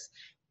 years,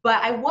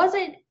 but I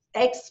wasn't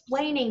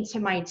explaining to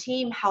my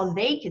team how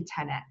they could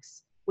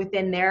 10X with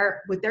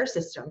their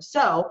system.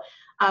 So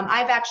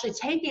I've actually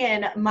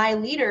taken my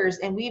leaders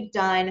and we've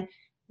done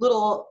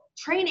little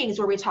trainings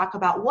where we talk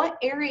about what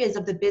areas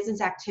of the business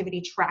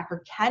activity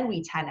tracker can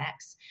we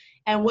 10X.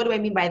 And what do I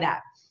mean by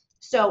that?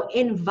 So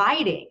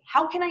inviting,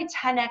 how can I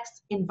 10X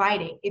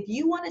inviting? If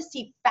you want to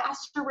see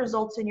faster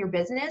results in your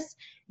business,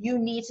 you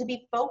need to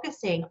be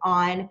focusing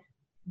on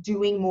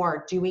doing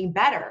more, doing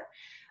better.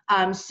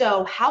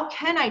 So how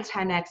can I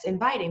 10X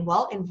inviting?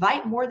 Well,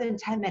 invite more than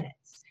 10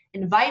 minutes,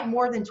 invite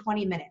more than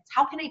 20 minutes.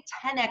 How can I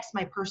 10X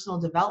my personal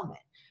development?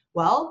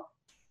 Well,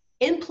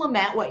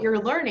 implement what you're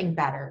learning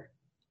better.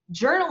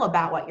 Journal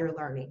about what you're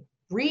learning,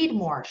 read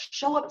more,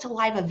 show up to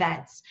live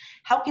events.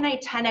 How can I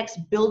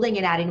 10X building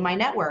and adding to my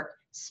network?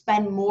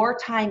 Spend more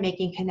time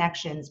making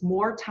connections,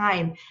 more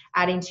time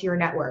adding to your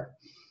network.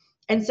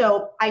 And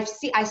so I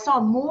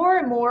saw more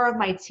and more of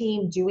my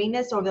team doing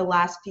this over the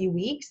last few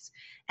weeks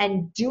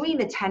and doing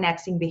the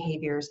 10Xing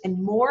behaviors, and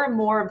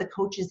more of the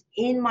coaches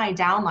in my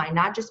downline,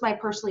 not just my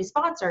personally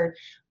sponsored,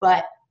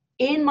 but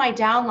in my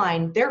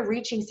downline, they're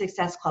reaching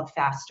Success Club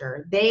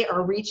faster. They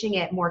are reaching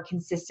it more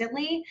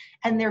consistently,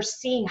 and they're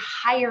seeing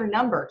higher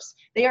numbers.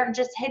 They aren't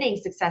just hitting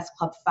Success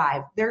Club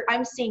 5.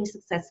 I'm seeing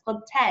Success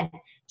Club 10,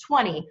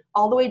 20,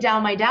 all the way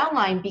down my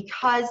downline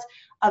because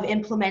of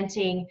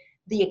implementing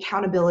the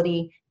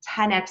accountability,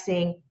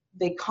 10Xing,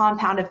 the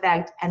compound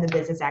effect, and the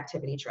business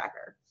activity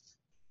tracker.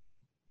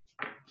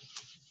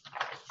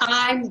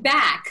 I'm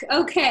back.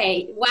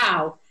 Okay.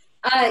 Wow.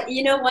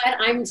 You know what?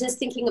 I'm just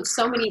thinking of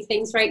so many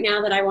things right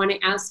now that I want to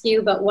ask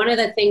you. But one of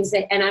the things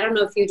that, and I don't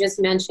know if you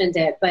just mentioned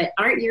it, but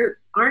aren't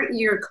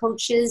your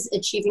coaches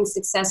achieving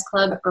Success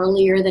Club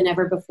earlier than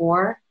ever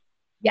before?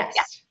 Yes.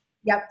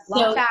 Yep. A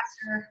lot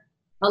faster.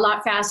 A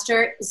lot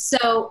faster.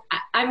 So,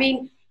 I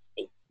mean,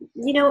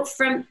 you know,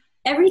 from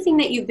everything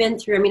that you've been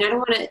through, I mean, I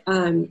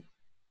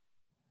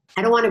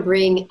don't want to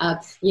bring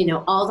up, you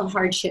know, all the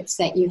hardships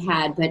that you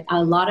had, but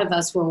a lot of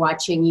us were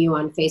watching you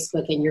on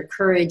Facebook and your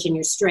courage and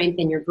your strength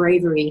and your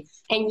bravery.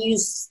 And you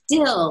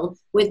still,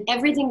 with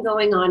everything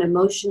going on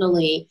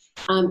emotionally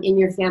in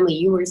your family,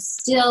 you were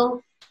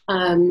still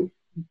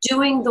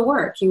doing the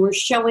work. You were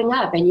showing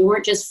up and you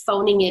weren't just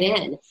phoning it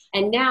in.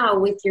 And now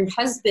with your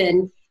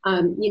husband,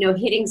 you know,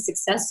 hitting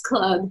Success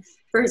Club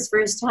for his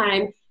first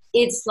time,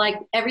 it's like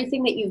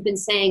everything that you've been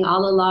saying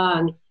all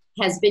along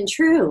has been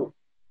true.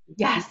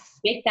 Yes.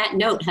 Make that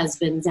note,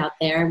 husbands out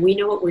there. We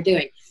know what we're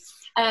doing.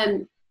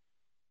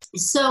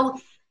 So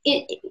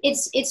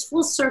it's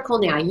full circle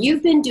now.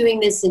 You've been doing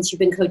this since you've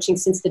been coaching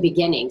since the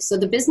beginning. So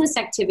the business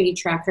activity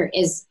tracker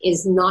is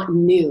not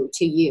new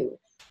to you.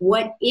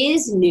 What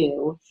is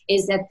new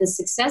is that the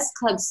Success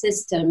Club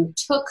system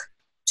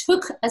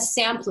took a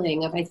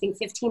sampling of, I think,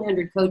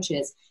 1,500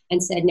 coaches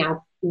and said,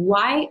 now,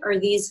 why are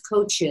these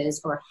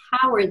coaches, or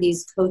how are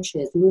these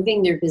coaches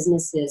moving their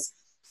businesses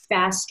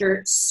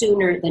faster,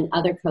 sooner than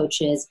other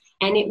coaches?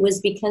 And it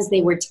was because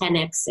they were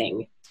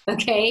 10Xing,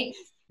 okay?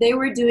 They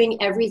were doing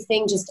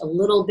everything just a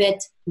little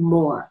bit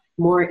more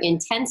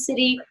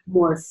intensity,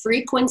 more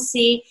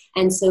frequency,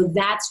 and so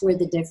that's where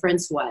the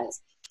difference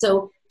was.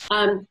 So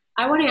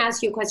I want to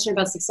ask you a question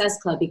about Success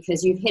Club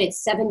because you've hit it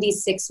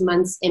 76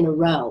 months in a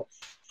row.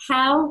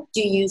 How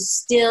do you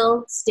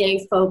still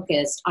stay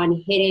focused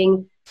on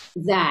hitting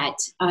that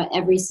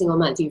every single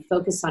month? Do you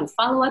focus on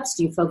follow-ups?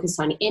 Do you focus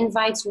on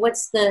invites?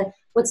 What's the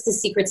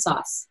secret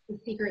sauce? The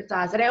secret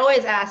sauce. And I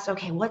always ask,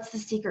 okay, what's the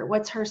secret?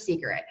 What's her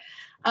secret?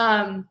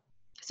 So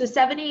it's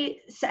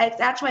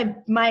actually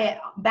my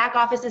back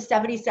office is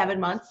 77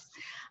 months.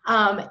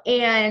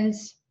 And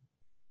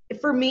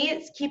for me,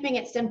 it's keeping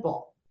it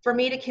simple. For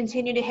me to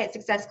continue to hit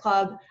Success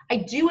Club, I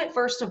do it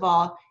first of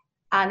all,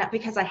 not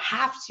because I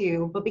have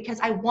to, but because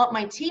I want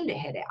my team to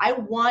hit it. I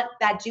want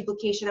that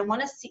duplication. I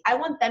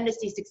want them to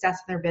see success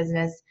in their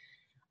business.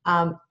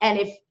 And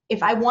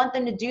if I want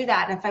them to do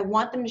that, and if I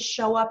want them to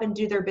show up and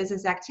do their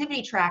business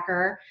activity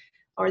tracker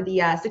or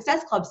the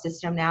Success Club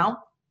system now,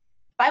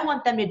 if I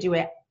want them to do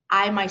it,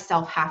 I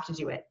myself have to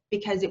do it,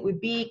 because it would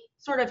be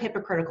sort of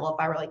hypocritical if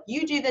I were like,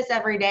 you do this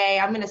every day,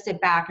 I'm going to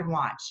sit back and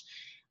watch.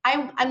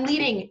 I'm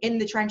leading in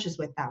the trenches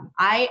with them.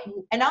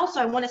 And also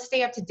I want to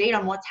stay up to date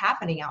on what's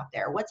happening out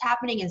there, what's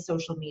happening in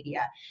social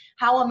media.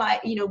 How am I,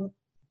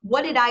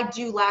 what did I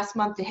do last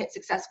month to hit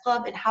Success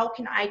Club, and how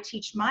can I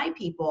teach my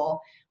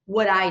people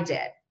what I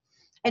did?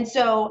 And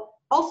so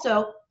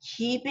also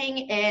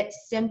keeping it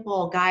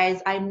simple,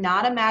 guys. I'm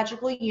not a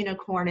magical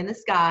unicorn in the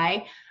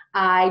sky.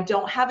 I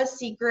don't have a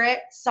secret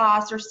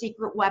sauce or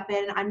secret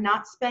weapon. I'm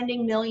not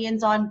spending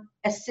millions on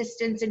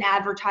assistants and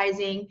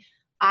advertising.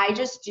 I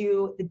just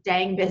do the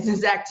dang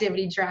business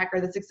activity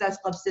tracker, the Success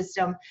Club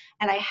system,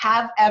 and I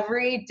have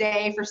every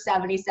day for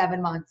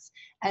 77 months.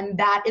 And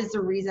that is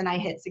the reason I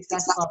hit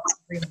Success Club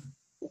every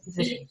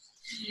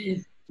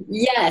month.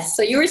 Yes.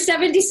 So you were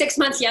 76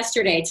 months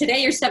yesterday.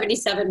 Today you're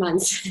 77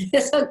 months.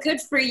 So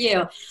good for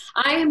you.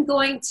 I am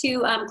going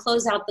to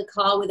close out the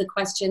call with a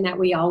question that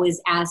we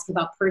always ask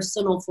about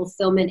personal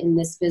fulfillment in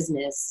this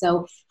business.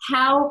 So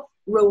how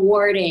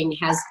rewarding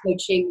has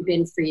coaching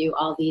been for you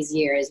all these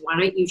years? Why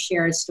don't you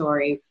share a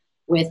story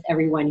with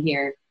everyone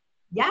here?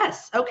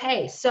 Yes.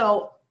 Okay.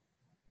 So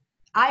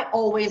I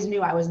always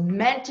knew I was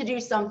meant to do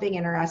something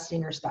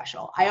interesting or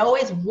special. I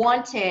always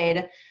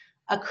wanted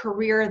a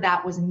career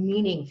that was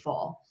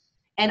meaningful.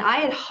 And I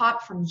had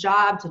hopped from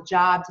job to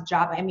job to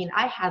job. I mean,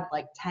 I had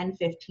like 10,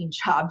 15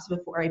 jobs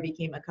before I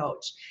became a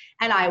coach.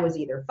 And I was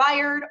either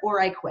fired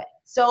or I quit.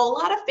 So a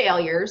lot of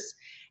failures.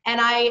 And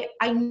I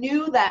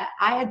knew that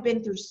I had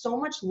been through so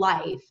much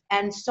life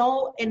and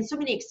so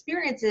many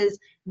experiences,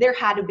 there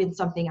had to have been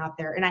something out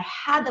there. And I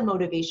had the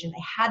motivation,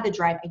 I had the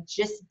drive. I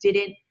just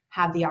didn't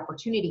have the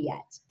opportunity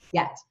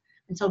yet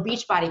until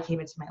Beachbody came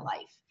into my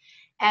life.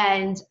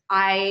 And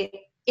I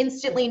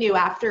instantly knew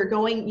after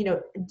going,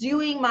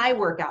 doing my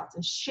workouts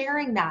and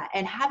sharing that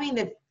and having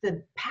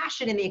the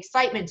passion and the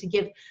excitement to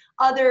give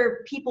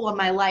other people in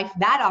my life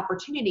that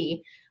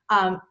opportunity,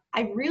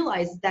 I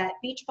realized that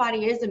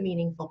Beachbody is a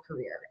meaningful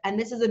career, and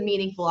this is a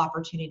meaningful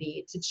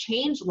opportunity to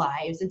change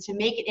lives and to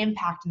make an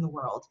impact in the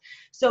world.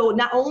 So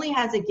not only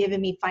has it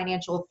given me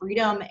financial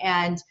freedom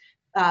and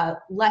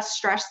less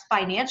stress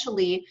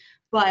financially,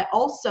 but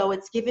also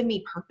it's given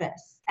me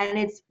purpose, and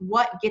it's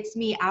what gets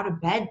me out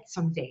of bed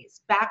some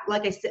days. Back,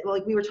 like I said,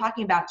 like we were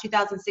talking about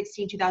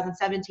 2016,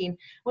 2017,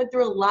 went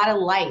through a lot of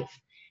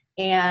life,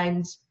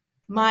 and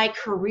my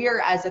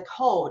career as a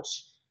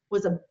coach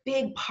was a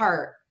big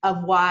part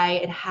of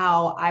why and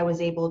how I was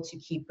able to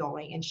keep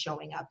going and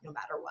showing up no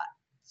matter what.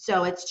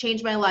 So it's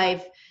changed my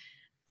life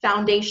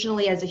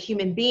foundationally as a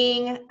human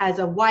being, as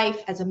a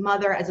wife, as a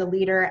mother, as a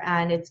leader,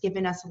 and it's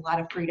given us a lot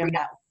of freedom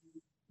that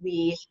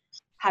we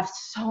have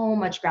so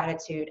much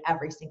gratitude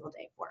every single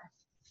day for.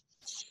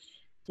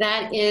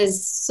 That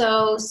is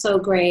so, so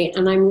great.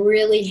 And I'm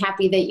really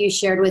happy that you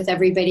shared with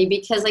everybody,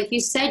 because like you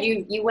said,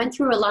 you went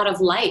through a lot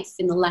of life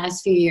in the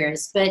last few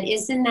years, but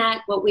isn't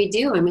that what we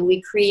do? I mean,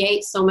 we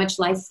create so much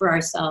life for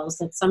ourselves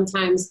that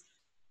sometimes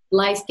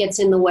life gets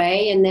in the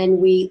way and then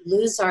we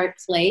lose our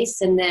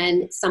place, and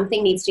then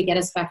something needs to get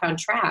us back on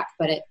track.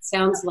 But it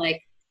sounds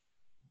like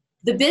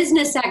the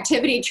business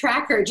activity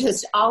tracker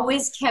just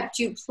always kept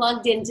you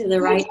plugged into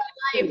the right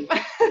life.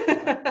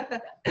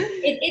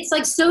 It's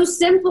like so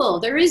simple.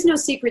 There is no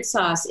secret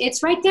sauce.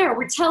 It's right there.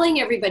 We're telling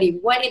everybody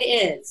what it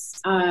is.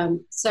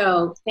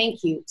 So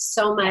thank you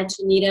so much,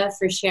 Anita,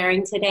 for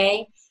sharing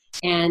today.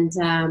 And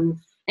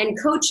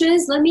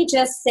coaches, let me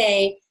just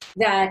say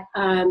that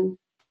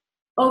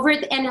over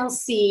at the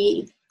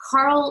NLC,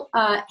 Carl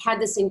had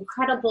this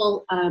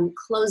incredible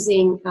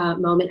closing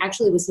moment.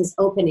 Actually, it was his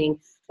opening.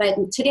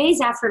 But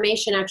today's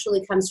affirmation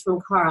actually comes from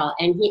Carl.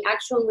 And he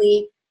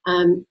actually, I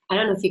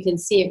don't know if you can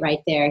see it right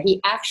there. He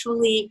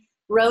actually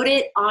wrote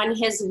it on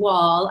his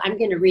wall. I'm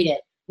going to read it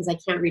because I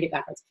can't read it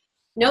backwards.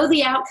 Know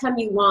the outcome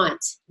you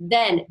want.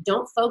 Then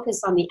don't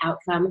focus on the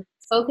outcome.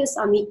 Focus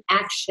on the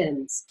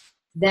actions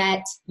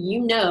that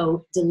you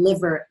know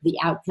deliver the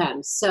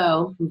outcome.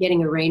 So I'm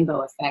getting a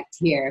rainbow effect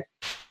here.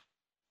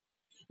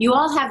 You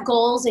all have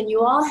goals and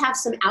you all have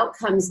some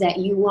outcomes that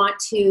you want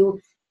to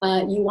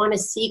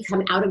see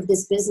come out of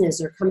this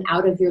business or come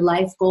out of your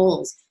life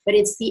goals. But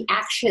it's the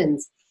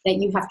actions that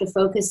you have to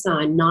focus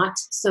on, not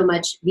so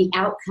much the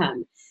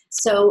outcome.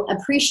 So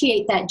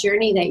appreciate that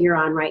journey that you're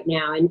on right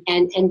now.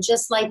 And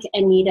just like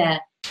Anita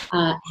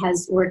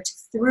has worked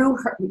through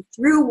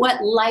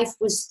what life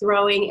was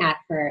throwing at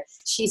her,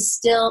 she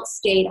still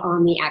stayed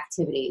on the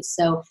activity.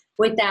 So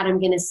with that,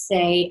 I'm going to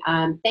say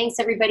thanks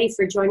everybody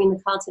for joining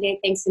the call today.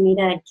 Thanks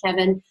Anita and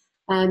Kevin.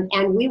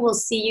 And we will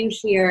see you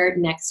here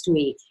next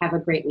week. Have a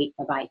great week.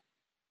 Bye-bye.